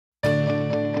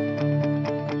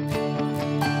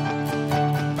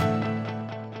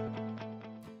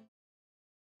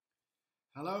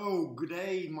Good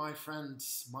day, my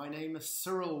friends. My name is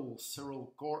Cyriel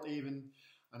Kortleven,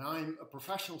 and I'm a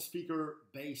professional speaker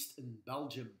based in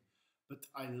Belgium. But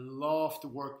I love to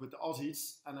work with the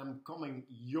Aussies, and I'm coming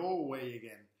your way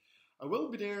again. I will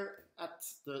be there at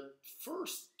the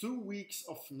first 2 weeks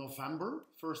of November,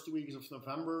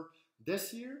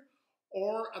 this year,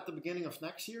 or at the beginning of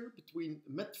next year, between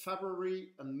mid-February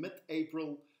and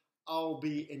mid-April. I'll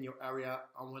be in your area.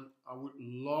 I would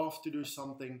love to do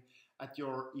something at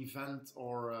your event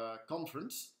or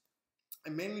conference. I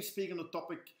mainly speak on the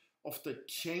topic of the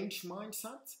change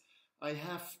mindset. I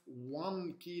have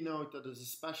one keynote that is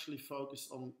especially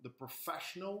focused on the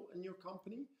professional in your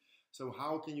company. So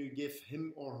how can you give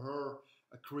him or her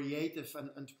a creative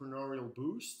and entrepreneurial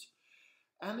boost?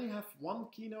 And I have one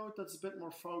keynote that's a bit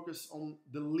more focused on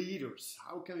the leaders.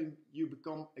 How can you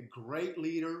become a great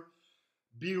leader?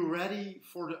 Be ready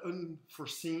for the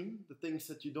unforeseen, the things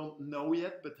that you don't know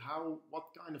yet, but what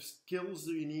kind of skills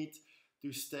do you need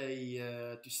to stay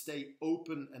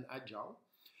open and agile?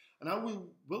 And I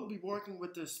will be working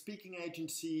with the speaking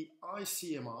agency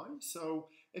ICMI. So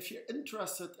if you're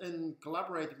interested in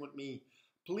collaborating with me,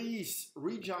 please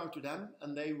reach out to them,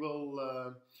 and they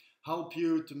will help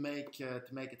you to make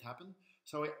it happen.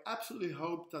 So I absolutely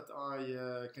hope that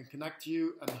I can connect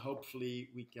you, and hopefully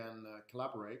we can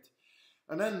collaborate.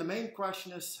 And then the main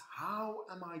question is, how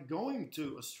am I going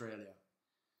to Australia?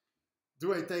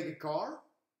 Do I take a car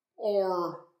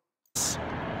or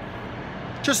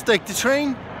just take the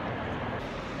train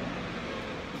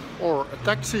or a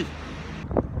taxi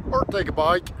or take a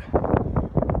bike,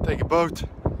 take a boat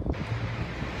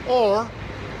or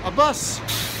a bus?